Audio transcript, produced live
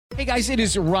Hey guys, it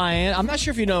is Ryan. I'm not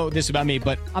sure if you know this about me,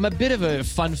 but I'm a bit of a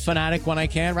fun fanatic when I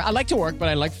can. I like to work, but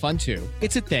I like fun too.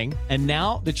 It's a thing. And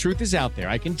now the truth is out there.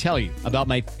 I can tell you about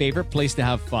my favorite place to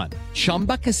have fun.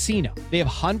 Chumba Casino. They have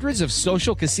hundreds of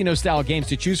social casino style games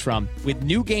to choose from with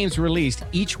new games released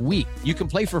each week. You can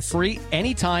play for free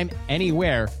anytime,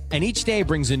 anywhere. And each day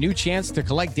brings a new chance to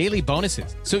collect daily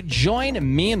bonuses. So join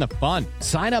me in the fun.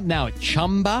 Sign up now at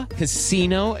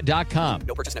ChumbaCasino.com.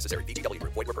 No purchase necessary. VGW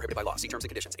Group. Void where prohibited by law. See terms and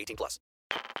conditions. 18+.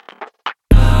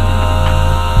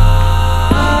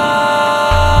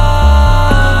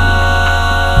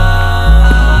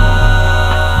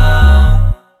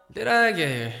 Did I get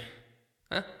here?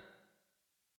 Huh?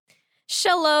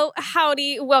 Shello,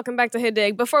 howdy, welcome back to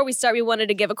Hidig. Before we start, we wanted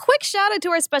to give a quick shout out to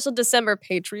our special December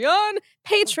Patreon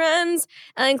patrons,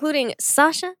 including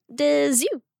Sasha Dezu.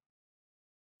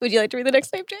 Would you like to read the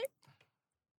next name, Jay?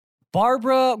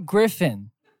 Barbara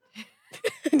Griffin.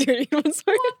 Do you read one,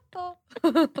 sorry?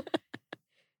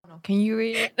 Can you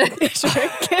read it? Sure.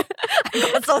 I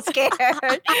got so scared.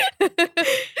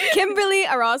 Kimberly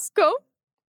Orozco.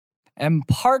 And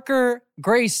Parker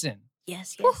Grayson.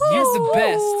 Yes. He's the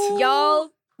best. Y'all,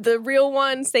 the real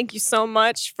ones, thank you so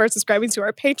much for subscribing to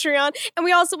our Patreon. And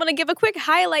we also want to give a quick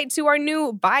highlight to our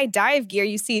new Buy Dive gear.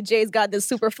 You see, Jay's got this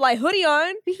super fly hoodie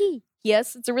on.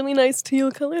 Yes, it's a really nice teal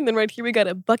color. And then right here, we got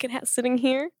a bucket hat sitting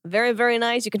here. Very, very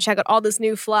nice. You can check out all this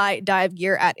new fly dive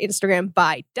gear at Instagram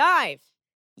Buy Dive.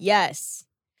 Yes.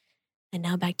 And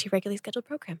now back to your regularly scheduled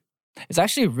program. It's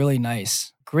actually really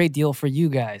nice. Great deal for you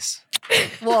guys.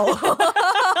 Whoa.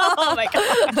 Oh my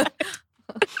God.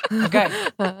 Okay.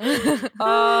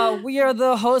 We are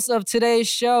the hosts of today's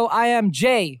show. I am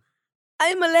Jay.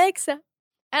 I'm Alexa.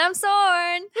 And I'm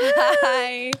Sorn.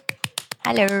 Hi.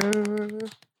 Hello.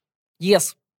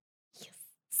 Yes.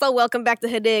 So welcome back to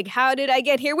Hidig. How did I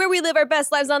get here? Where we live our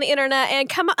best lives on the internet and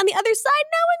come out on the other side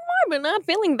knowing more, but not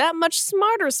feeling that much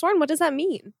smarter. Sorn, what does that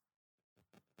mean?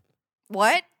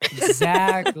 What?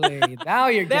 Exactly. Now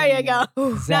you're There getting you it.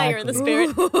 go. Now you're in the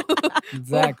spirit.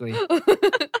 Exactly.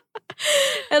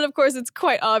 And of course, it's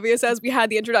quite obvious as we had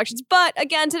the introductions. But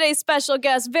again, today's special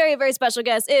guest, very, very special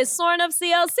guest, is Sorn of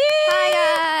CLC.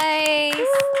 Hi, guys.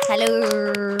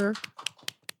 Hello.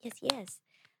 Yes.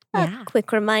 Yeah. A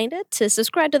quick reminder to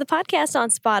subscribe to the podcast on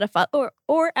Spotify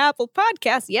or Apple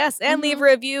Podcasts. Yes. And leave a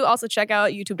review. Also check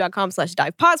out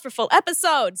youtube.com/divepods for full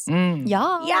episodes.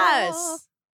 Yeah. Yes.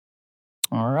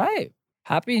 All right.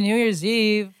 Happy New Year's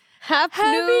Eve. Happy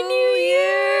New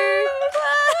Year.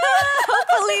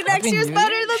 Hopefully next Happy year's New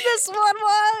better Year. than this one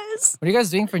was. What are you guys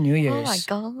doing for New Year's? Oh my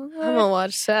God. I'm gonna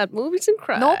watch sad movies and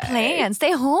cry. No plans.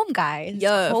 Stay home, guys.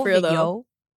 Yeah, for COVID, real though. yo.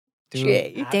 Dude, Jay.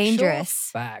 actual Dangerous.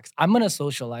 Facts. I'm going to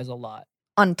socialize a lot.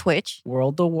 On Twitch.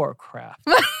 World of Warcraft.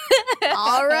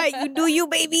 All right, you do you,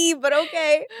 baby, but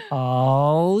okay.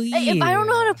 Oh, Hey, yeah. if I don't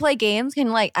know how to play games, can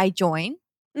I join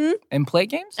And play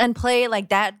games? and play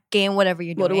that game, whatever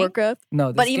you're doing? World of Warcraft. No,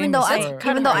 this But even game though is I for- kinda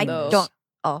even though I hard, though. don't.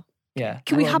 Oh, Yeah.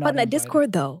 Can we we're hop not on that invited.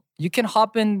 Discord though? You can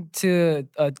hop into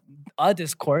a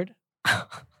Discord.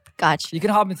 gotcha. You can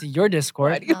hop into your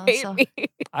Discord. Why do you Oh, hate so- me?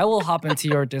 I will hop into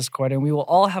your Discord and we will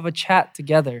all have a chat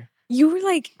together. You were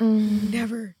like Mm.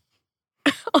 never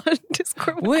on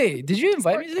Discord. Wait, did you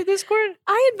invite me to the Discord?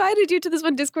 I invited you to this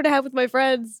one Discord I have with my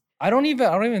friends. I don't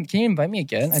even, can you invite me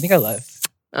again? I think I left.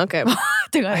 Okay.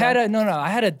 I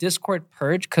had a Discord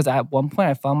purge because at one point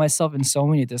I found myself in so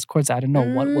many Discords I didn't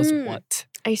know what was Mm. what.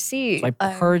 I see. So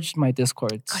I purged my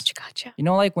Discords. Gotcha. You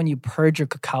know, like when you purge your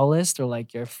Kakao list or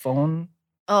like your phone.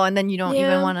 Oh, and then you don't Yeah.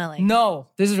 even want to No,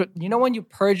 you know when you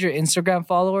purge your Instagram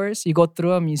followers, you go through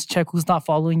them, you check who's not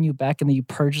following you back, and then you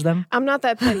purge them. I'm not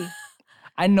that petty.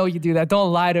 I know you do that.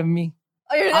 Don't lie to me.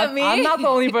 Oh, you're not me? I'm not the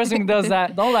only person who does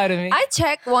that. Don't lie to me. I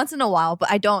check once in a while,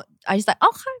 but I don't. I just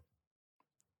okay.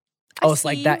 Oh, it's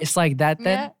like that. It's like that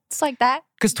then. Yeah, it's like that.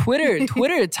 Because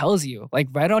Twitter tells you like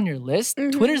right on your list.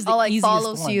 Mhm. Twitter's the Oh, like easiest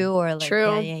follows one. you or like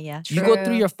True. Yeah. You go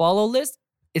through your follow list.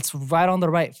 It's right on the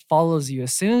right. Follows you.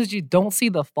 As soon as you don't see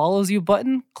the follows you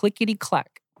button, clickety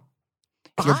clack.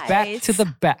 You're back to the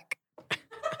back.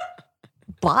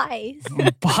 buys.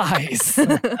 Buys.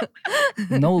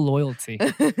 No loyalty.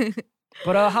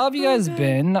 But how have you guys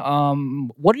been?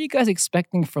 What are you guys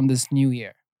expecting from this new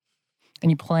year?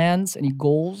 Any plans? Any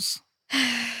goals?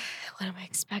 What am I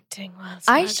expecting? Well, it's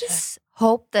I not just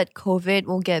hope that COVID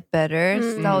will get better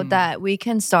so Mm. that we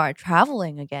can start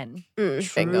traveling again. bingo.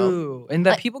 True. And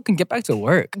that Like- people can get back to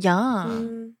work. Yeah,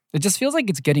 It just feels like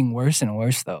it's getting worse and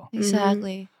worse though.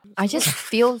 exactly. I just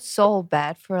feel so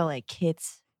bad for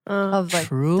kids of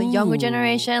the younger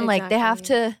generation. Like they have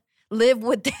to live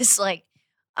with this I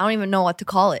don't even know what to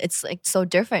call it. It's so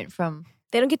different from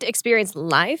they don't get to experience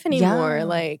life anymore. Yeah.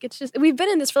 Like, it's just, we've been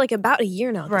in this for like about a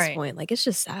year now at this Right. point. Like, it's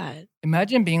just sad.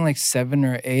 Imagine being like 7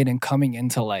 or 8 and coming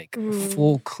into like Mm.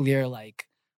 full clear like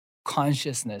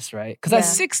consciousness, right? Because at Yeah.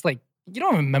 6, like you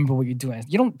don't remember what you're doing.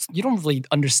 You don't really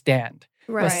understand.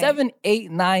 Right. But 7,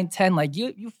 8, 9, 10, like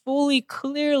you fully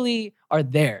clearly are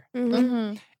there. Mhm.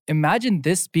 Mm-hmm. Imagine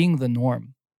this being the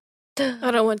norm.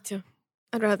 I don't want to.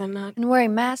 I'd rather not. And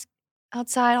wearing masks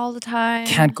outside all the time.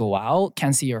 Can't go out,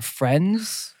 can't see your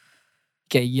friends,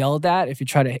 get yelled at if you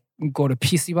try to go to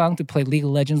PCbang to play League of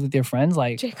Legends with your friends.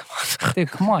 Like, Jay, come on. dude,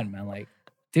 come on, man. Like,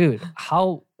 dude,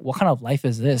 what kind of life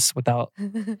is this without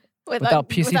Without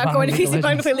PC without Bang going to and League of PC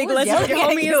Bang to play League of Legends with your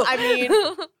Yelling at homies. you. I mean,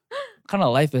 what kind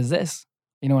of life is this?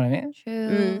 You know what I mean?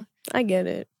 True. I get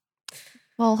it.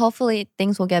 Well, hopefully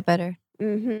things will get better.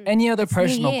 Mm-hmm. Any other It's New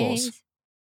personal Year's. goals?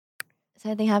 Is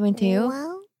anything happening to you?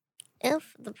 Well,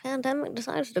 if the pandemic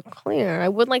decides to clear, I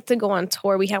would like to go on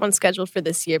tour. We have one scheduled for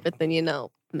this year, but then,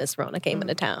 Miss Rona came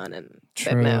into town and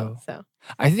said no. True. So,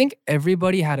 I think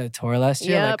everybody had a tour last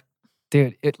year. Yep. Like,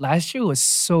 dude, last year was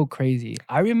so crazy.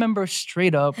 I remember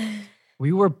straight up,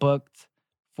 we were booked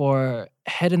for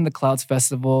Head in the Clouds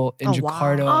Festival in Oh, wow.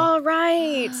 Jakarta. all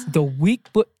right. The week,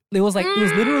 but it was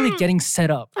literally getting set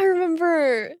up. I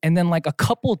remember. And then like a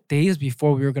couple days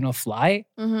before we were gonna fly,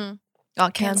 Mm-hmm.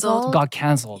 Got Canceled. canceled. got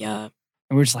canceled. Yeah. And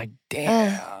we were just like,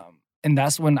 damn. And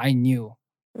that's when I knew.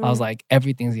 I was Mm, like,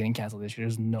 everything's getting canceled this year.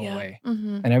 There's no Yeah. way.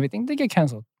 Mm-hmm. And everything did get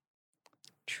canceled.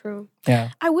 true. Yeah.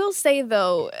 I will say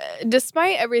though,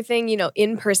 despite everything,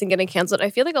 in person getting canceled, I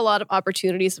feel like a lot of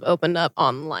opportunities have opened up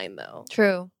online though.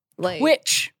 True. Like,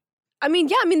 Which?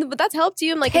 but that's helped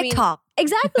you. And like, TikTok.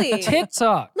 Exactly.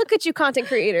 TikTok. Look at you, content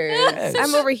creators. Yes.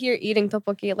 I'm over here eating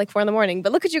tteokbokki at like 4 a.m.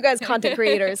 But look at you guys, content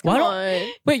creators. Come Why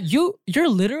on. Wait, you're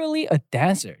literally a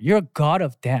dancer. You're a god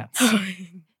of dance.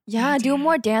 Yeah, do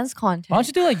more dance content. Why don't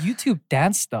you do like YouTube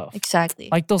dance stuff? Exactly.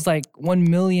 Like those like 1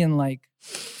 million like,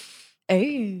 hey.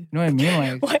 you know what I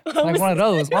mean? Like, What like one of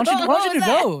those. Why don't you do was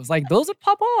that? those? Like those would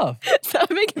pop off. So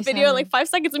I make a video in like 5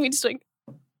 seconds of me just like,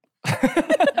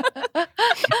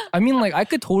 I mean, like I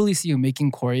could totally see you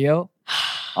making choreo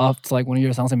off to like one of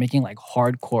your songs and making like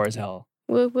hardcore as hell,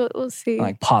 we'll see.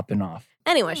 like popping off.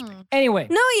 Anyway, Anyway,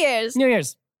 New Year's. New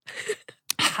Year's.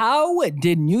 How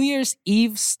did New Year's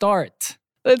Eve start?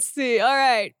 Let's see. All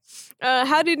right.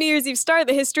 How did New Year's Eve start?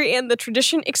 The history and the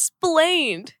tradition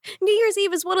explained. New Year's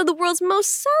Eve is one of the world's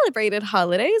most celebrated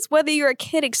holidays. Whether you're a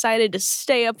kid excited to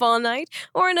stay up all night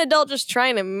or an adult just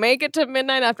trying to make it to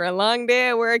midnight after a long day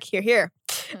at work, here.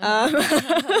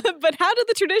 But how did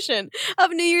the tradition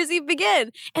of New Year's Eve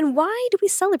begin? And why do we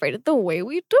celebrate it the way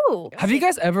we do? Have you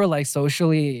guys ever like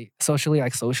socially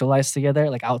like socialized together,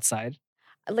 like outside?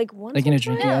 Like once Like in or a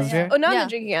drinking twice? atmosphere? Oh, not in Yeah. a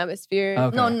drinking atmosphere.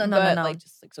 Okay. No. But no. like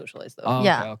just like socialize though. Oh,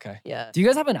 Yeah. Okay. Yeah. Do you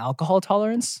guys have an alcohol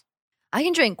tolerance? I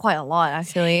can drink quite a lot,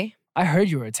 actually. I heard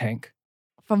you were a tank.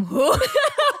 From who?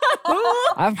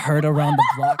 I've heard around the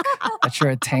block that you're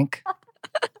a tank.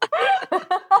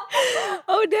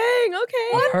 Oh dang! Okay.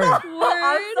 I've heard.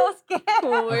 Word.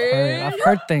 scared. I've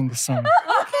heard things. Son.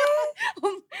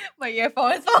 My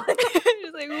earphone is falling.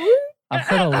 Just like, whoop. I've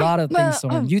heard a lot of things.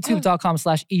 Son.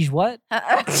 YouTube.com/what?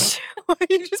 Why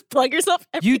you just plug yourself?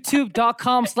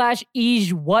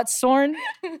 YouTube.com/what, Sorn?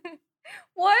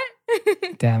 What?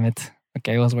 Damn it.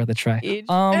 Okay, it was worth a try. Each.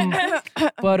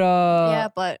 But Yeah,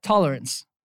 but tolerance.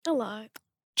 A lot.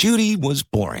 Judy was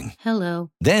boring. Hello.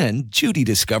 Then Judy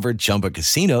discovered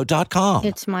ChumbaCasino.com.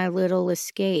 It's my little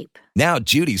escape. Now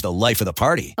Judy's the life of the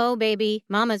party. Oh, baby,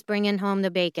 mama's bringing home the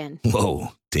bacon. Whoa,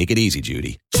 take it easy,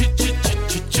 Judy.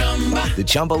 The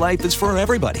Chumba life is for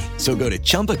everybody. So go to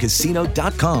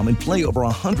ChumbaCasino.com and play over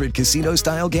 100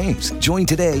 casino-style games. Join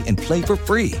today and play for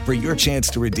free for your chance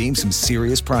to redeem some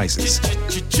serious prizes.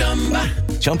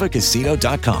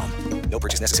 ChumbaCasino.com. No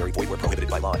purchase necessary. Void where prohibited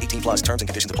by law. 18 plus terms and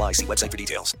conditions apply. See website for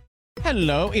details.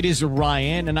 Hello, it is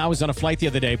Ryan, and I was on a flight the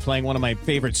other day playing one of my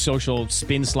favorite social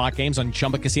spin slot games on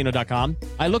ChumbaCasino.com.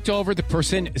 I looked over at the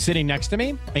person sitting next to me,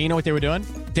 and you know what they were doing?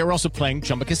 They were also playing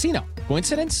Chumba Casino.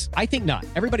 Coincidence? I think not.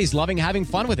 Everybody's loving having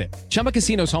fun with it. Chumba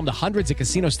Casino is home to hundreds of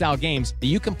casino-style games that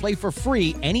you can play for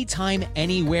free anytime,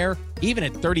 anywhere, even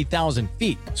at 30,000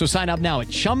 feet. So sign up now at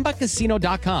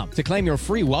ChumbaCasino.com to claim your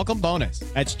free welcome bonus.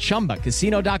 That's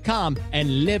ChumbaCasino.com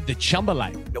and live the Chumba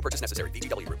life. No purchase necessary.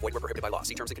 VGW. Void were prohibited by law.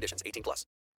 See terms and conditions. 18 plus.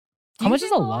 How much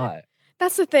is a lot?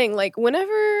 That's the thing. Like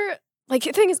whenever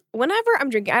I'm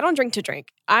drinking, I don't drink to drink.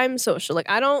 I'm social. Like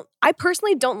I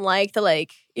personally don't like the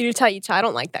like you tell. I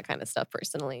don't like that kind of stuff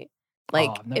personally. Like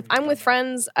I've never if I'm done with that.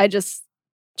 friends, I just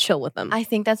chill with them. I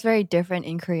think that's very different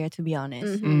in Korea, to be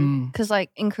honest. Mhm. Because like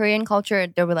in Korean culture,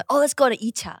 they'll be like, "Oh, let's go to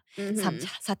Icha, Mhm. Samcha,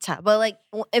 Sacha." But like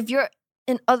if you're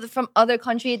from other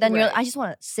country, then Right. I just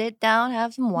want to sit down,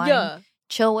 have some wine, Yeah.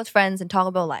 chill with friends, and talk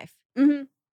about life. Mm-hmm.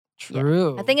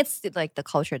 True. I think it's like the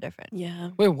culture different.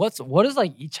 Yeah. Wait, what does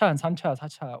like 2차 and 3차,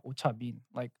 4차, 5차 mean?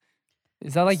 Like,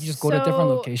 is that like you just go to a different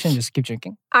So- location and just keep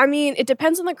drinking? I mean, it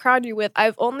depends on the crowd you're with.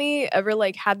 I've only ever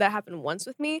like had that happen once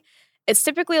with me. It's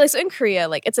typically like so in Korea,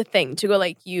 like it's a thing to go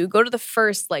like you go to the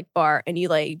first like bar and you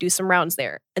like do some rounds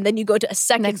there, and then you go to a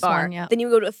second Next bar, one, yeah. then you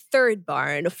go to a third bar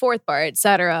and a fourth bar,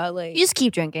 etc. Like You just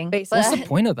keep drinking. Basically. What's the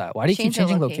point of that? Why do you keep Change the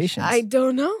changing location. locations? I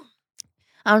don't know.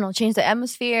 I don't know, change the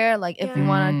atmosphere. Like if you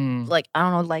want to, like I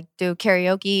don't know, like do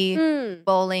karaoke, Mm.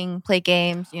 bowling, play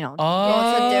games. You know, go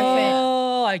to different.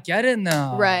 Oh, I get it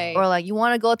now. Right. Or like you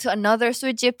want to go to another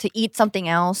sujip to eat something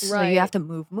else. So Right. you have to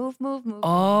move.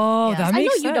 Oh, Yeah. that I know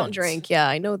makes you sense. don't drink. Yeah,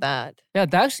 I know that. Yeah,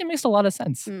 that actually makes a lot of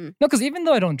sense. Mm. No, because even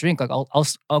though I don't drink, like I'll go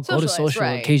to Socialize, social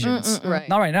right. occasions. Right.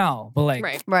 Not right now, but like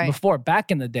Right. Right. before,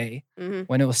 back in the day Mm-hmm.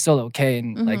 when it was still okay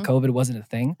and like Mhm. COVID wasn't a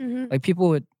thing. Mm-hmm. Like people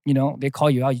would, they call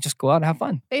you out, you just go out and have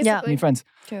fun, Basically. meet friends.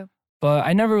 True. But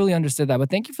I never really understood that. But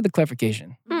thank you for the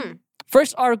clarification. Hmm.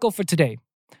 First article for today.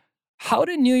 How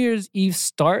did New Year's Eve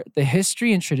start? The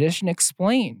history and tradition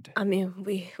explained. I mean,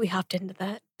 we hopped into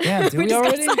that. Yeah, did we just got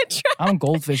already? sidetracked. I'm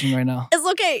goldfishing right now. It's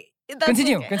okay. That's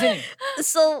Continue, okay. continue.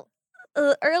 So,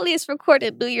 the earliest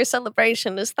recorded New Year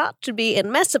celebration is thought to be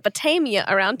in Mesopotamia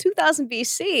around 2000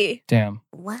 BC. Damn.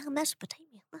 Wow, Mesopotamia.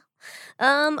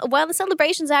 Wow. While the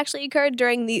celebrations actually occurred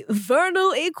during the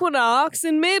vernal equinox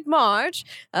in mid-March,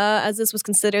 as this was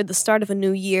considered the start of a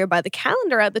new year by the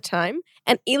calendar at the time,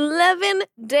 an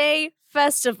 11-day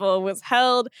festival was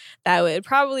held that would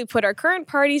probably put our current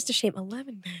parties to shame.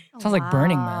 11 days. Sounds like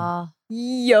Burning Man. Wow.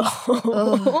 Yo.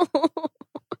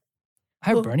 I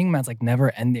heard Burning Man's like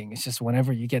never ending. It's just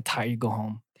whenever you get tired, you go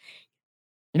home.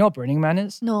 You know what Burning Man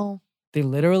is? No. They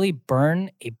literally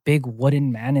burn a big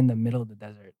wooden man in the middle of the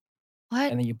desert What?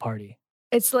 and then you party.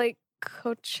 It's like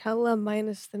Coachella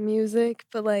minus the music,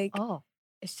 but like Oh,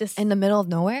 it's just in the middle of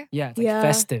nowhere? Yeah, it's like Yeah.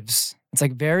 festives. It's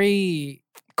like very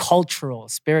cultural,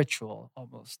 spiritual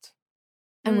almost.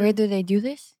 And where do they do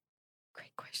this?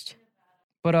 Great question.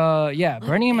 But yeah,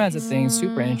 Burning Man's a thing,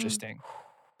 super Mm. interesting.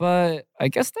 But I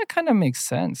guess that kind of makes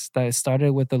sense that it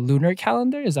started with the lunar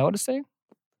calendar. Is that what it's saying?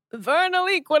 Vernal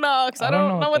equinox. I I don't don't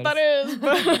know know what what that that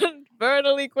is, but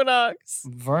vernal equinox.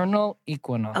 Vernal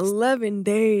equinox. 11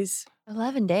 days.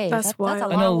 11 days. That's That's a wild.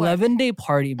 lot An of work. 11-day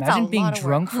party. That's a Imagine being lot of work.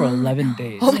 drunk for 11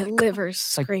 days. Oh, my liver's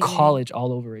It's like screaming. college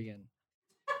all over again.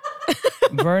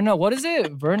 Verna, what is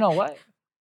it? Verna, what?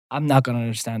 I'm not gonna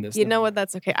understand this. You know what?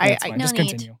 That's okay. That's fine. No Just need.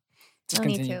 continue. Just No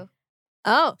need continue. to.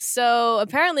 Oh, so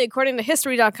apparently, according to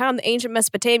History.com, the ancient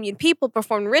Mesopotamian people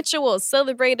performed rituals,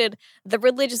 celebrated the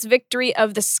religious victory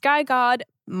of the sky god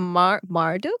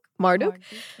Marduk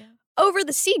over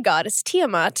the sea goddess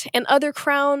Tiamat, and either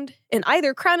crowned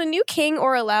a new king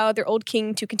or allowed their old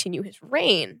king to continue his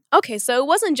reign. Okay, so it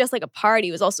wasn't just like a party;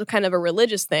 it was also kind of a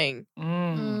religious thing.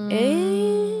 Mm.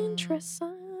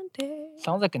 Interesting.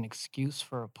 Sounds like an excuse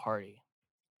for a party.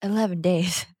 11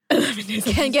 days. 11 days.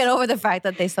 Can't get over the fact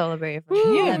that they celebrated for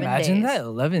Can you 11 imagine days. that?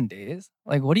 11 days?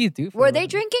 Like, what do you do for Were they 11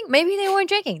 drinking? Maybe they weren't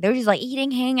drinking. They were just like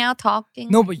eating, hanging out, talking.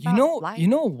 No, but you about know, life. you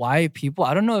know why people,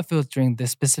 I don't know if it was during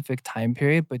this specific time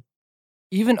period, but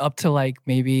even up to like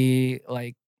maybe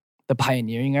like the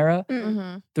pioneering era,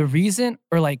 Mhm. the reason,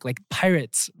 or like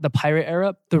pirates, the pirate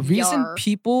era, the reason Yar.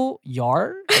 people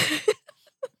yar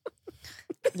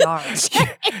Yar.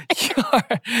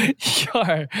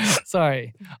 Yar.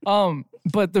 Sorry.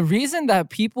 But the reason that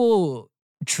people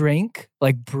drink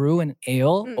like brew and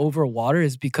ale Mm. over water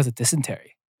is because of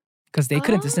dysentery. Because they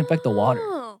couldn't disinfect the water.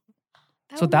 Oh,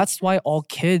 that So would make that's why all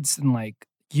kids and like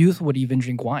youth would even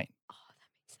drink wine.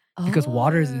 Because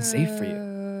water isn't safe for you.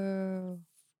 Oh.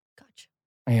 Gotcha.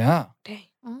 Yeah. Dang.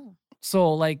 Oh.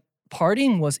 So like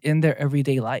partying was in their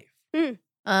everyday life.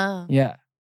 Yeah.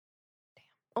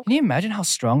 Can you imagine how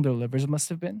strong their livers must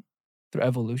have been through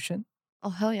evolution? Oh,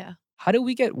 hell yeah. How did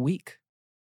we get weak?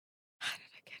 How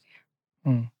did I get here? I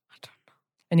don't know.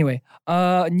 Anyway,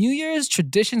 New Year's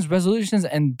traditions, resolutions,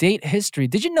 and date history.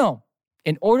 Did you know?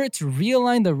 In order to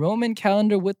realign the Roman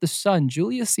calendar with the sun,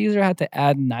 Julius Caesar had to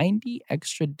add 90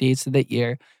 extra days to the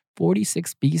year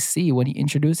 46 BC when he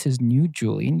introduced his new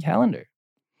Julian calendar.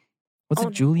 What's Oh, a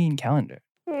no. Julian calendar?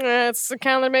 It's a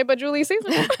calendar made by Julius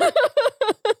Caesar.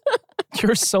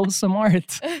 You're so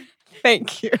smart.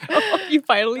 Thank you. You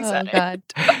finally Oh, said it. God.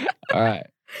 All right.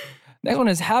 Next one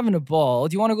is having a ball.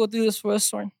 Do you want to go through this for us,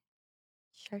 Soren?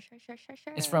 Sure.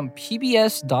 It's from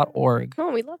pbs.org.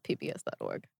 Oh, we love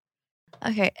pbs.org.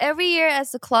 Okay. Every year,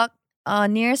 as the clock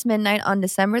nearest midnight on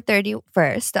December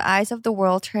 31st, the eyes of the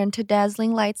world turned to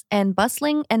dazzling lights and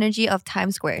bustling energy of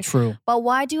Times Square. True. But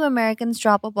why do Americans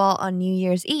drop a ball on New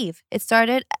Year's Eve? It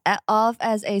started off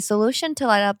as a solution to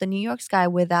light up the New York sky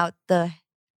without the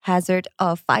hazard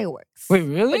of fireworks. Wait,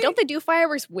 really? But don't they do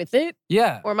fireworks with it?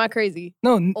 Yeah. Or am I crazy?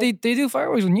 No, they do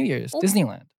fireworks on New Year's.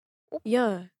 Disneyland.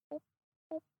 Yeah.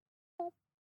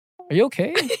 Are you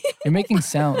okay? You're making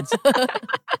sounds.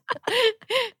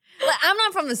 I'm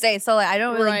not from the States, so I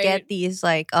don't really get these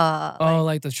like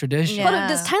like the tradition. Yeah. Hold up,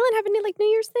 does Thailand have any like New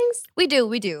Year's things? We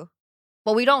do.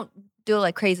 But we don't do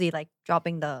like crazy like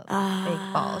dropping the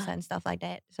big balls and stuff like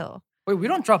that. So Wait, we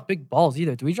don't drop big balls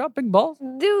either. Do we drop big balls?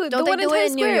 Dude, don't the they one do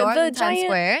it in New York, the in Times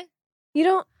Square? You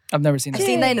don't? I've never seen that. I've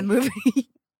seen that in the movie.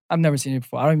 I've never seen it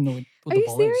before. I don't even know what Are the you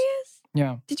ball serious? is.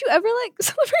 Yeah. Did you ever like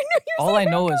celebrate New Year's? All I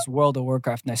know is World of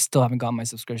Warcraft, and I still haven't got my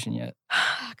subscription yet.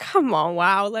 Come on,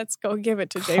 wow. Let's go give it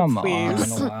to Jay, Come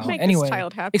please. on, wow. Make Anyway, this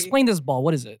child happy. explain this ball.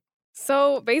 What is it?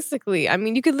 So basically, I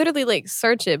mean, you could literally like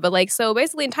search it, but like, so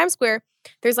basically in Times Square,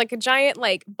 there's like a giant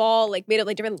like ball, like made of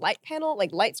like different light panel,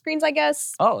 like light screens, I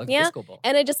guess. Oh, like a yeah. disco ball.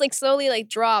 And it just like slowly like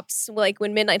drops like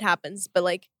when midnight happens. But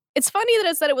like, it's funny that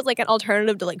it said it was like an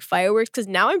alternative to like fireworks because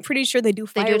now I'm pretty sure they do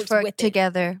They fireworks do it with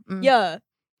together. Mm. Yeah.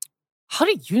 How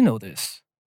did you know this?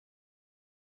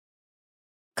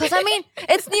 Because I mean,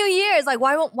 it's New Year's. Like,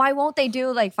 why won't they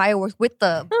do like fireworks with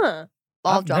the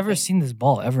ball I've dropping? never seen this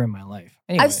ball ever in my life.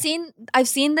 Anyway, I've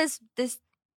seen this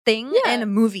thing in a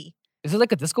movie. Is it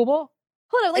like a disco ball?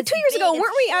 Hold on, like It's 2 years ago, big,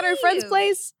 weren't we at our friend's huge.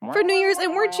 place for New Year's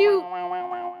and weren't you?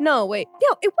 No, wait.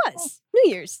 No, it was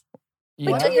New Year's.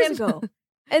 Like Yeah. 2 years ago.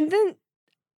 And then,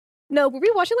 no, were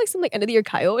we watching like some like end of the year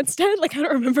Kyo instead? Like, I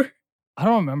don't remember. I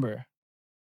don't remember.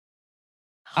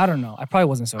 I don't know. I probably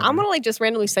wasn't so. I'm gonna like just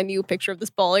randomly send you a picture of this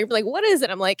ball. You're like, what is it?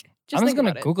 I'm like, I'm just just think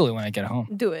gonna about Google it when I get home.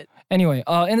 it. Do it. Anyway,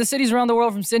 in the cities around the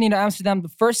world, from Sydney to Amsterdam, the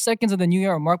first seconds of the new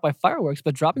year are marked by fireworks.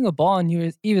 But dropping a ball on New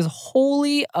Year's Eve is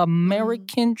wholly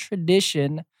American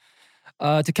tradition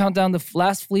to count down the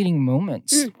last fleeting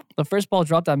moments. The first ball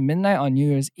dropped at midnight on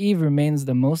New Year's Eve remains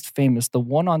the most famous, the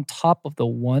one on top of the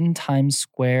one Times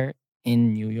Square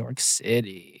in New York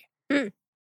City.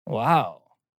 Wow.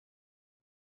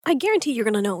 I guarantee you're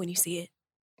gonna know when you see it.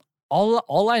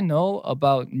 All I know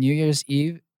about New Year's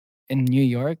Eve in New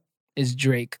York is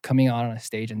Drake coming out on a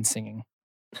stage and singing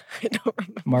I don't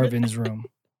remember. Marvin's Room.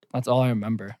 That's all I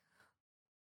remember.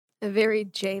 A very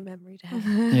J memory to have.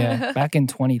 Yeah, back in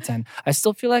 2010. I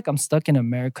still feel like I'm stuck in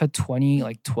America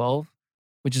 2012,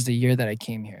 which is the year that I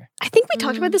came here. I think we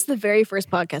talked about this the very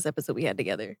first podcast episode we had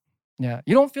together. Yeah.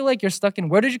 You don't feel like you're stuck in,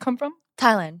 where did you come from?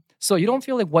 Thailand, So you don't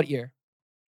feel like what year?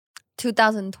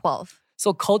 2012.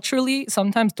 So culturally,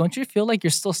 sometimes don't you feel like you're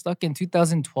still stuck in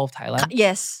 2012 Thailand?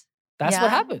 Yes. That's yeah.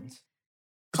 what happens. It's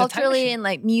a time Culturally machine. and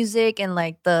like music and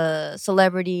like the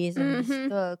celebrities and Mhm.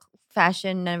 the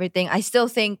fashion and everything. I still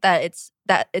think that it's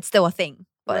still a thing,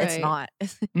 but it's Right. not.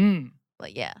 Mm.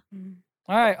 But yeah.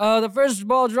 All right. The first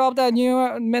ball dropped at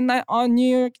midnight on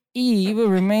New York Eve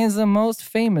remains the most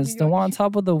famous. The one on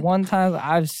top of the one time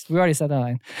we already said that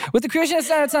line. With the creation of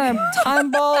standard time, time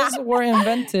balls were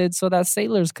invented so that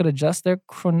sailors could adjust their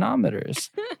chronometers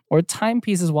or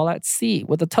timepieces while at sea.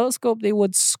 With a telescope, they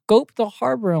would scope the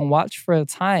harbor and watch for a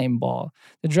time ball.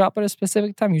 The drop at a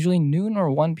specific time, usually noon or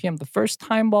 1 p.m. The first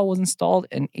time ball was installed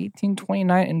in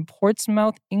 1829 in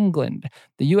Portsmouth, England.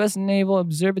 The U.S. Naval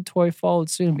Observatory followed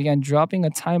suit and began dropping a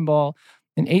time ball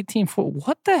in 1840.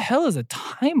 What the hell is a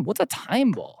time? What's a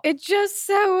time ball? It just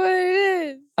said what it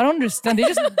is. I don't understand. They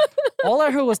just all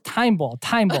I heard was time ball,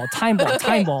 time ball, time ball,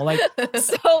 time ball. Like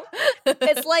So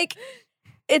it's like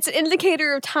it's an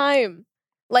indicator of time.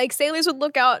 Like sailors would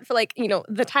look out for like,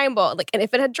 the time ball. Like, and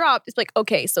if it had dropped, it's like,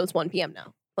 okay, so it's 1 p.m.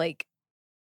 now. Like,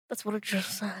 that's what it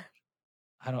just said.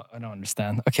 I don't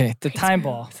understand. Okay, the time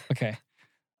ball. Okay.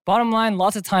 Bottom line,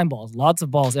 lots of time balls, lots of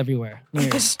balls everywhere. New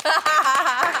Year's.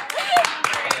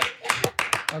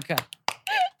 Okay.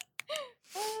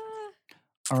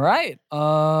 All right.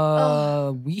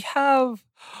 We have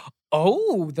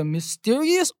the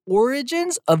mysterious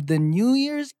origins of the New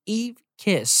Year's Eve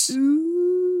kiss.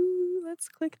 Ooh, let's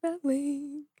click that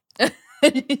link.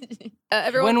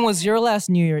 Everyone, When was your last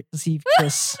New Year's Eve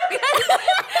kiss?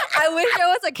 I wish there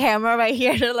was a camera right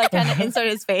here to like kind of insert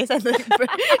his face. And like,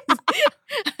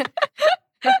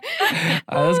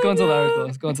 Let's go into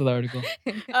the article.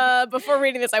 before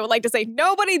reading this, I would like to say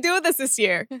nobody do this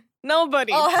year.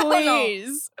 Nobody, Oh, hell no.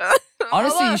 please.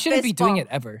 Honestly, you a shouldn't be fist doing bump. it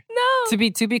ever. No.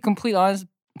 To be completely honest,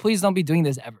 please don't be doing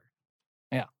this ever.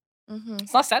 Mhm.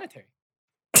 It's not sanitary.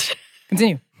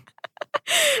 Continue.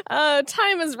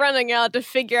 Time is running out to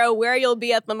figure out where you'll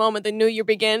be at the moment the new year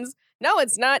begins. No,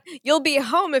 it's not. You'll be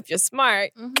home if you're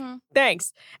smart. Mm-hmm.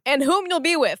 Thanks. And whom you'll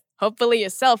be with. Hopefully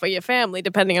yourself or your family,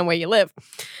 depending on where you live.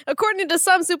 According to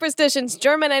some superstitions,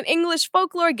 German and English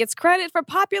folklore gets credit for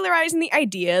popularizing the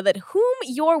idea that whom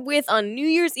you're with on New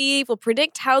Year's Eve will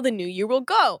predict how the new year will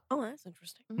go. Oh, that's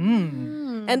interesting.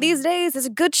 And these days, there's a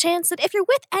good chance that if you're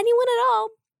with anyone at all,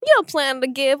 you'll plan to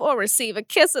give or receive a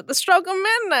kiss at the stroke of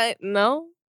midnight. No?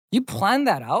 You plan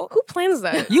that out? Who plans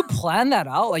that? You plan that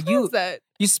out? Like Who plans that?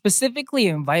 you specifically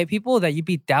invite people that you'd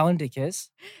be down to kiss?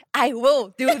 I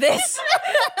will do this.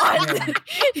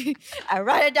 I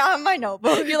write it down in my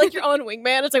notebook. You're like your own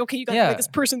wingman. It's like, okay, you got to Yeah. like this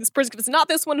person. If it's not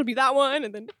this one, it'll be that one.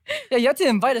 And then Yeah, you have to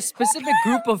invite a specific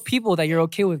group of people that you're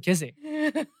okay with kissing.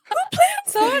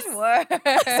 So much work.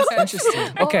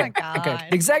 Interesting. Oh Okay. my God. Okay.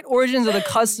 The exact origins of the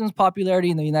custom's popularity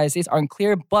in the United States aren't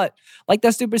clear, but like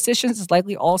the superstitions, it's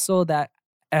likely also that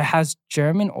it has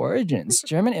German origins.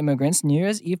 German immigrants' New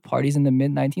Year's Eve parties in the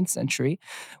mid-19th century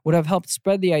would have helped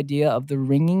spread the idea of the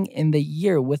ringing in the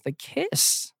year with a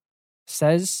kiss,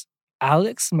 says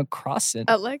Alex McCrossan.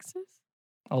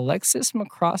 Alexis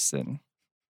McCrossan.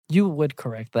 You would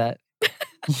correct that.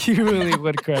 You really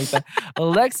would correct that.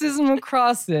 Alexis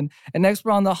McCrossan, an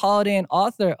expert on the holiday and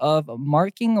author of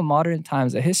Marking Modern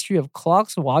Times, a history of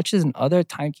clocks, watches, and other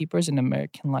timekeepers in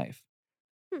American life.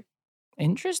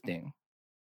 Interesting.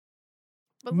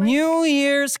 But like, New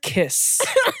Year's kiss.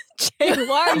 Jay,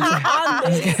 why are you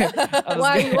on this?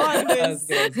 Why are you on this?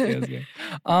 That was good.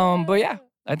 But yeah,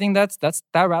 I think that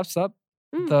wraps up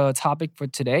the topic for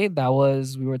today.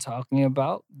 We were talking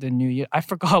about the new year. I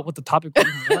forgot what the topic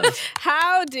was.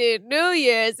 How did New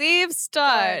Year's Eve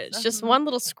start? It's just one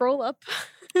little scroll up.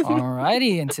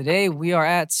 Alrighty, and today we are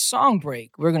at Song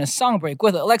Break. We're gonna song break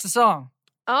with Alexa Song.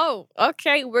 Oh,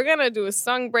 okay. We're going to do a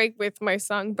song break with my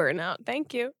song Burnout.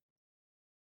 Thank you.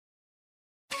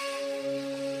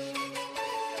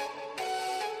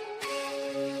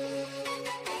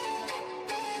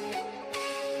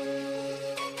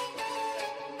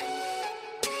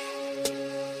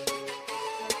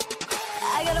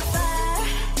 I got a fire.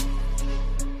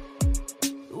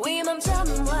 위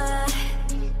멈춰면 와.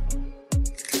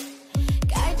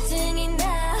 갈증이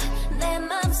나 내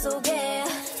맘속에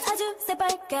아주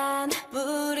새빨간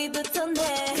불이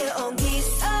붙었네. 그 온기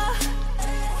속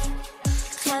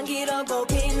향기로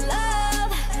꽃핀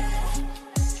love.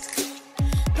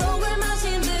 독을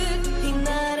마신 듯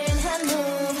빛나는 한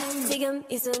몸. 지금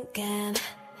이 순간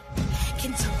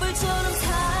긴 촛불처럼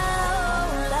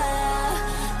타올라.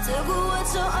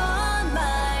 뜨거워져 on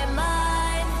my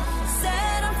mind.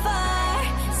 Set on fire.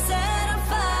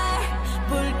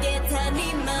 붉게 탄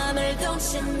네 맘을 don't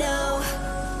you know.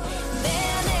 내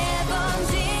안에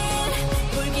번진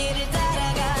불길을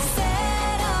따라가.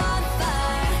 Set on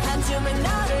fire. 한 줌을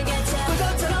너를 괜찮아.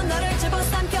 불꽃처럼 너를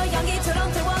집어삼켜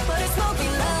연기처럼 태워버릴 smoky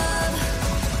love.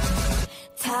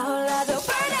 타올라도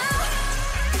burn out.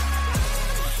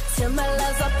 Till my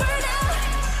love's all burn out.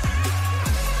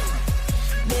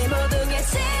 내 모든 게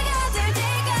식어들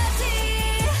때까지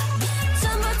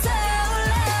전부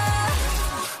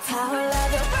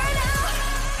타올라도 burn out.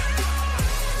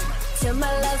 Till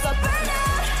my love's all burn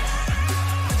out.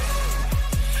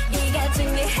 이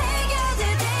갈증이 해결될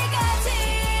때까지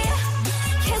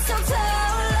계속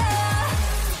타올라.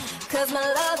 Cause my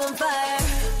love on fire.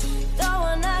 또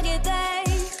원하게 돼.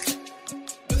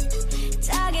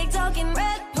 자극적인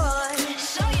red point.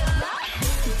 Show you love.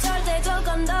 절대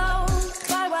조금 더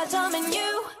밝아져면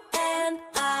you and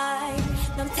I.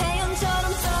 넌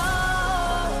태양처럼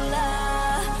떠올라.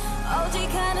 오직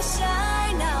하나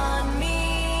shine on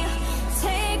me.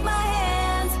 Take my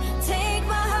hands, take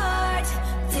my heart.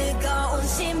 뜨거운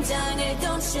심장을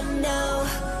don't you know.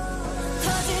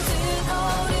 터질 듯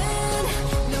오른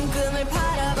눈금을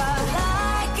바라봐.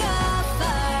 Like a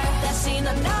fire. 다시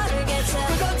난 너를 괜찮아.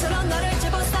 불꽃처럼 너를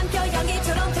집어삼켜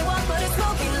연기처럼 태워버릴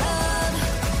smoky love.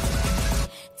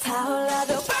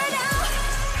 타올라도 burn out.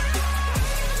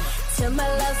 Till my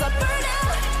love's all burn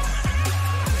out.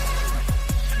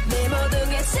 내 모든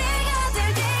게 식어들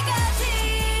때까지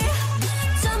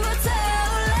전부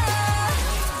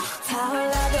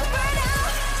타올라도 burn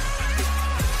out.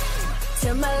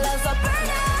 Till my love's all burn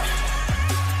out.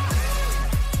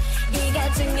 이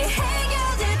갈증이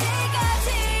해결될 때까지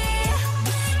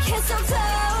계속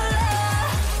타올라.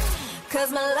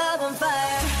 Cause my love on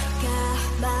fire.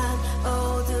 까만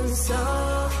어둠 속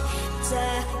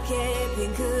작게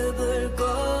핀 그 불꽃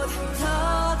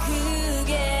더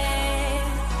크게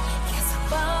계속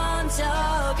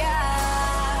번져가.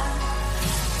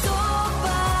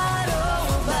 똑바로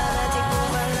봐. 아직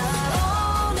목말라.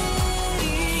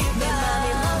 오늘이 내 맘이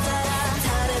모자라.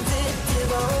 타는 듯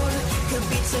뜨거운 그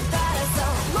빛을 따라서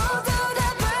모두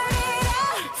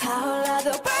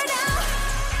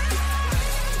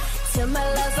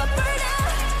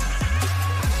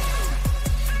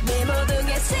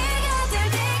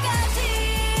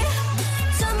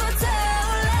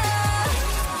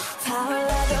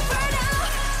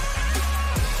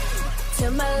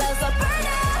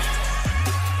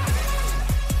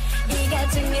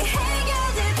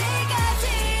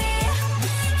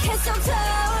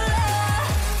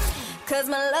 'cause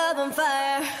my love on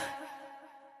fire.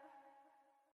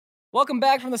 Welcome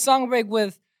back from the song break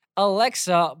with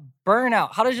Alexa, Burnout.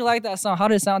 How did you like that song? How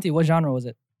did it sound to you? What genre was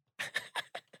it?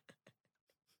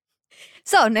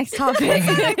 So, next topic.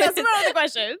 That's one of the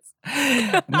questions.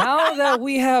 Now that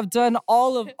we have done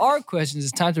all of our questions,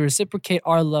 it's time to reciprocate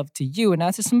our love to you and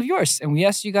answer some of yours. And we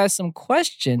asked you guys some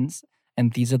questions,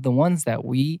 and these are the ones that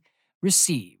we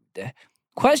received.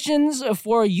 Questions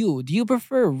for you. Do you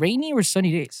prefer rainy or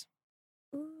sunny days?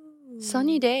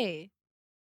 Sunny day.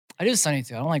 I do sunny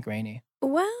too. I don't like rainy.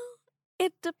 Well,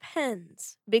 it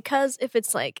depends. Because if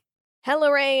it's like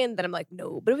hella rain, then I'm like,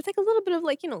 no. But if it's like a little bit of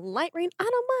like, light rain, I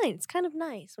don't mind. It's kind of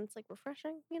nice when it's like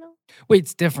refreshing, Wait,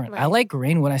 it's different. I Right. like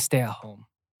rain when I stay at home.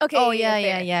 Okay. Oh, yeah,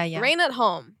 fair. yeah. Rain at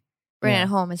home. Rain Yeah. at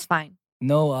home is fine.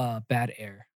 No bad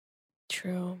air.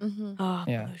 True. Mm-hmm. Oh,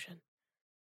 Yeah. pollution.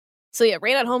 So yeah,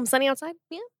 rain at home, sunny outside?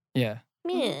 Yeah. Yeah.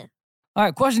 Yeah. All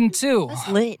right, question 2. That's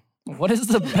lit. What is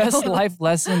the best life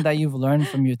lesson that you've learned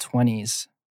from your 20s?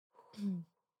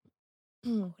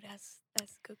 Oh, that's a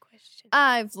good question.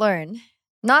 I've learned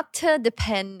not to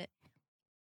depend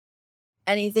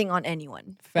anything on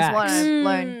anyone. That's what Facts. I've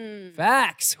learned.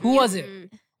 Facts. Who was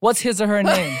it? What's his or her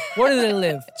name? Where do they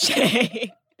live?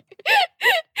 Jay.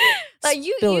 Like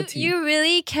Spill it to you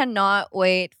really cannot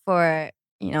wait for,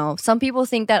 some people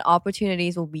think that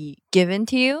opportunities will be given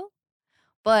to you,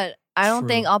 but I don't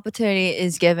think True. opportunity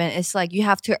is given. It's like you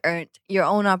have to earn your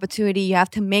own opportunity. You have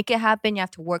to make it happen. You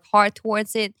have to work hard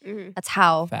towards it. Mhm. That's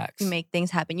how Facts. you make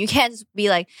things happen. You can't just be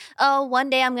like, oh, one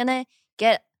day I'm gonna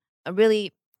get a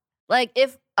really, like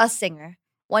if a singer,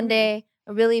 one day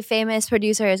a really famous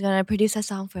producer is gonna produce a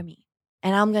song for me.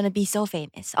 And I'm gonna be so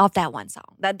famous off that one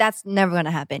song. That's never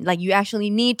gonna happen. Like you actually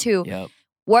need to Yep.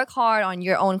 work hard on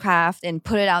your own craft and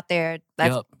put it out there.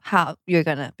 That's Yup. how you're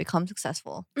gonna become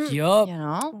successful. Yup. You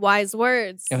know? Wise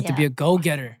words. You have to Yeah. be a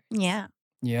go-getter. Yeah.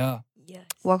 Yeah. Yes.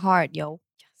 Work hard, yo.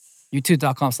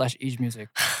 YouTube.com/agemusic.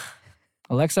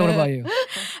 Alexa, what about you?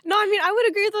 No, I mean, I would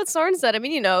agree with what Soren said. I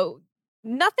mean,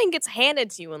 nothing gets handed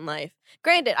to you in life.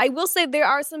 Granted, I will say there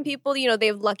are some people, they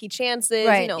have lucky chances.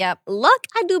 Right, yep. Luck,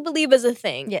 I do believe, is a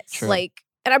thing. Yes. True. Like,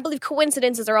 and I believe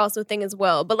coincidences are also a thing as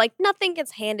well. But like, nothing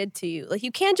gets handed to you. Like,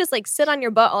 you can't just like sit on your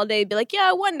butt all day and be like,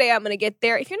 yeah, one day I'm gonna get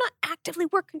there. If you're not actively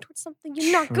working towards something,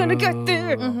 you're not gonna get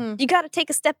there. True. Mm-hmm. You got to take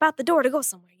a step out the door to go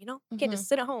somewhere. You can't just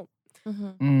sit at home.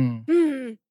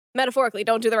 Mm. Metaphorically,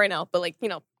 don't do that right now. But like,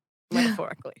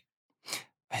 metaphorically.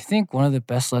 I think one of the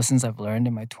best lessons I've learned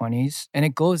in my 20s, and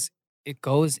it goes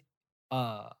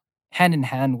hand in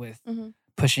hand with Mhm.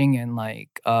 pushing and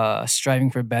like striving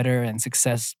for better and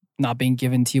success not being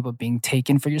given to you but being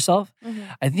taken for yourself.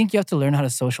 I think you have to learn how to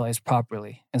socialize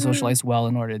properly and socialize well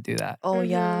in order to do that. Oh Mhm.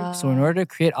 yeah. So in order to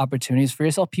create opportunities for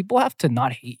yourself, people have to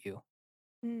not hate you.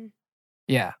 Mm.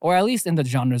 Yeah, or at least in the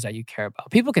genres that you care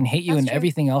about. People can hate you That's in true.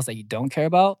 everything else that you don't care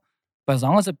about, but as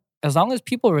long as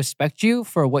people respect you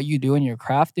for what you do in your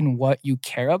craft and what you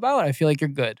care about, I feel like you're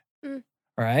good. Mm.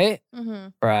 Right? Mm-hmm.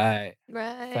 Right.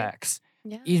 Right. Facts.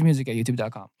 Yeah. Easemusic at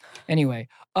youtube.com. Anyway,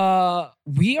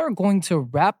 we are going to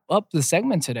wrap up the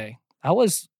segment today. That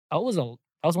was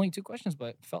only 2 questions,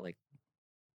 but it felt like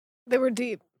They were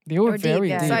deep. they were We're very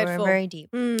deep, deep. yeah. Insightful. We're very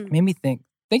deep. Made me think.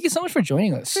 Thank you so much for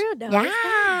joining us. Yeah. Did you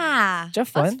have That's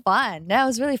fun? fun. That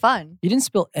was really fun. You didn't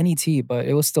spill any tea, but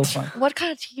it was still fun. What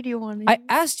kind of tea do you want? I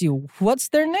asked you, what's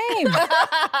their name?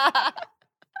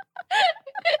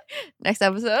 Next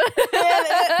episode.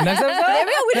 Next episode? There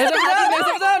we go. We Next just- episode? Next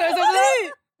episode? Next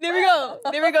episode? There we go.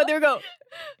 There we go. There we go.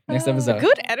 Next episode.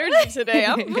 Good energy today.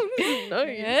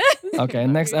 Nice. Okay,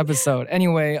 next episode.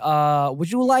 Anyway,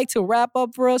 would you like to wrap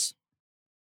up for us?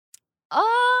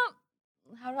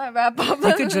 How do I wrap up?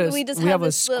 You could just, We we, just have have a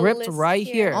this little script list right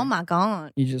here. here. Oh my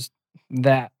god. You just,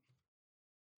 that.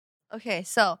 Okay,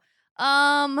 so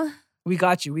We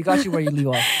got you. We got you where you leave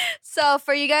off. so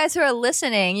for you guys who are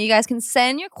listening, you guys can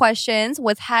send your questions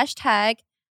with hashtag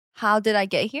how did I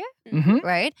get here? Mm-hmm.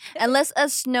 Right? And let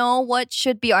us know what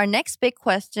should be our next big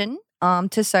question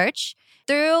to search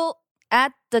through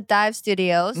at the Dive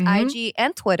Studios, Mhm. IG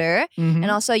and Twitter, Mm-hmm.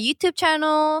 and also YouTube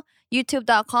channel,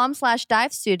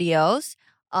 youtube.com/Dive Studios,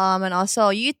 and also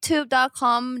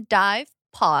youtube.com Dive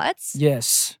Pods.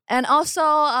 Yes. And also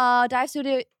Dive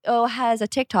Studio has a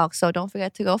TikTok, so don't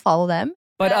forget to go follow them.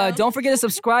 But don't forget to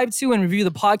subscribe to and review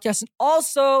the podcast. And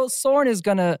also, Soren is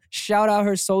going to shout out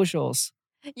her socials.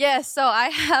 Yes, so I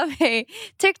have a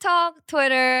TikTok,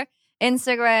 Twitter,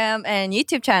 Instagram, and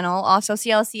YouTube channel. Also,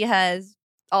 CLC has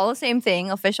all the same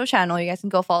thing, official channel. You guys can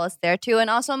go follow us there too.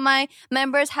 And also, my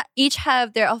members each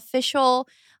have their official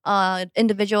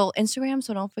individual Instagram,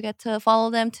 so don't forget to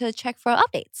follow them to check for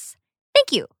updates.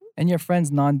 Thank you. And your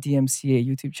friend's non-DMCA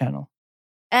YouTube channel.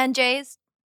 And Jay's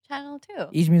channel too.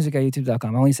 Eachmusic at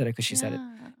youtube.com. I only said it because she said it.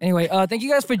 Anyway, thank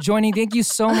you guys for joining. Thank you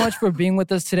so much for being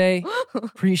with us today.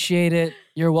 Appreciate it.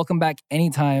 You're welcome back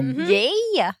anytime.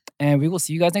 Yeah. And we will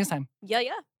see you guys next time. Yeah.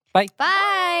 Bye.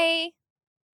 Bye.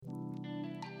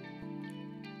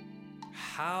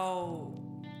 How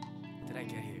did I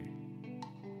get here?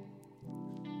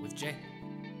 With Jay?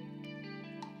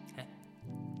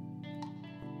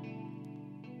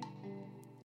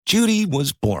 Judy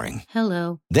was boring.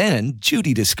 Hello. Then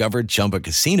Judy discovered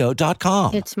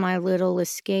ChumbaCasino.com. It's my little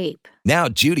escape. Now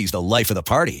Judy's the life of the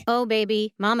party. Oh,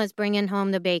 baby, mama's bringing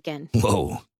home the bacon.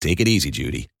 Whoa, take it easy,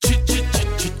 Judy.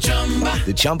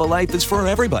 The Chumba life is for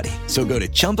everybody. So go to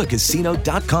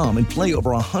ChumbaCasino.com and play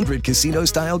over 100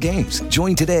 casino-style games.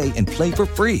 Join today and play for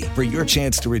free for your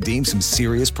chance to redeem some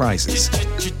serious prizes.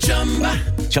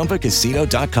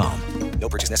 ChumbaCasino.com. No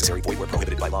purchase necessary. Void where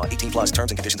prohibited by law. 18 plus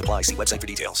terms and conditions apply. See website for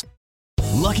details.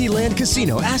 Lucky Land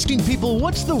Casino, asking people,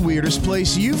 what's the weirdest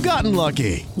place you've gotten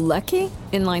lucky? Lucky?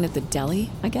 In line at the deli,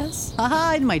 I guess?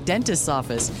 Aha, in my dentist's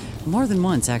office. More than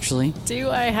once, actually.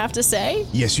 Do I have to say?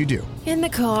 Yes, you do. In the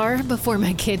car before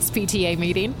my kids' PTA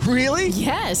meeting. Really?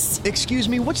 Yes. Excuse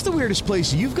me, what's the weirdest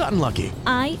place you've gotten lucky?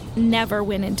 I never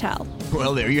win and tell.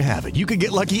 Well, there you have it. You can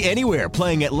get lucky anywhere,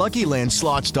 playing at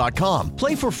LuckyLandSlots.com.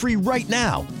 Play for free right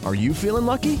now. Are you feeling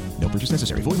lucky? No purchase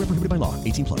necessary. Void where prohibited by law.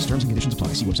 18 plus. Terms and conditions apply.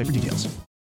 See website for details.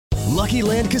 Lucky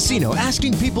Land Casino,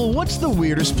 asking people, what's the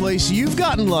weirdest place you've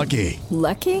gotten lucky?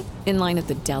 Lucky? In line at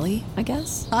the deli, I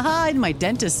guess? Aha, in my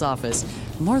dentist's office.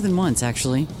 More than once,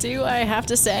 actually. Do I have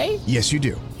to say? Yes, you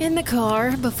do. In the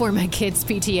car before my kids'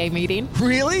 PTA meeting.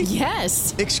 Really?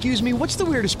 Yes. Excuse me, what's the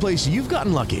weirdest place you've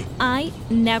gotten lucky? I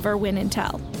never win and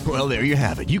tell. Well, there you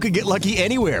have it. You can get lucky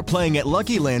anywhere, playing at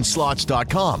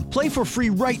LuckyLandSlots.com. Play for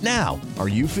free right now. Are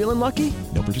you feeling lucky?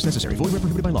 No purchase necessary. Void where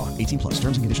prohibited by law. 18 plus.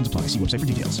 Terms and conditions apply. See website for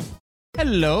details.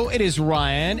 Hello, it is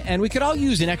Ryan, and we could all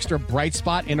use an extra bright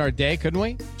spot in our day, couldn't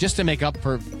we? Just to make up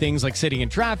for things like sitting in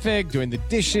traffic, doing the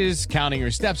dishes, counting your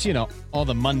steps, you know, all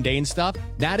the mundane stuff.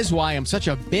 That is why I'm such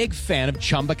a big fan of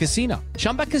Chumba Casino.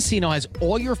 Chumba Casino has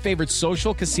all your favorite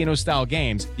social casino-style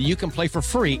games that you can play for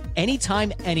free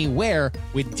anytime, anywhere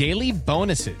with daily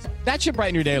bonuses. That should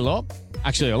brighten your day a little.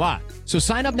 Actually, a lot. So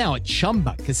sign up now at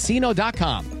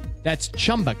ChumbaCasino.com. That's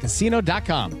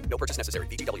ChumbaCasino.com. No purchase necessary.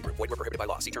 VGW Group. Void where prohibited by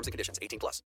law. See terms and conditions. 18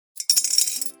 plus.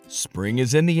 Spring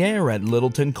is in the air at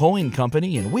Littleton Coin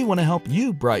Company, and we want to help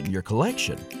you brighten your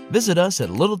collection. Visit us at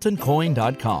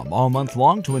littletoncoin.com all month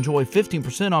long to enjoy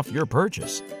 15% off your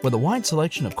purchase. With a wide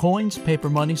selection of coins, paper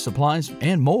money, supplies,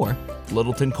 and more,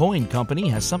 Littleton Coin Company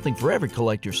has something for every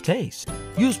collector's taste.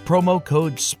 Use promo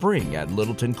code SPRING at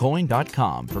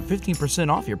littletoncoin.com for 15%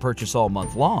 off your purchase all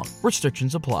month long.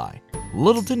 Restrictions apply.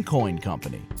 Littleton Coin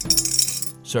Company.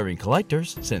 Serving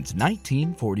collectors since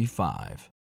 1945.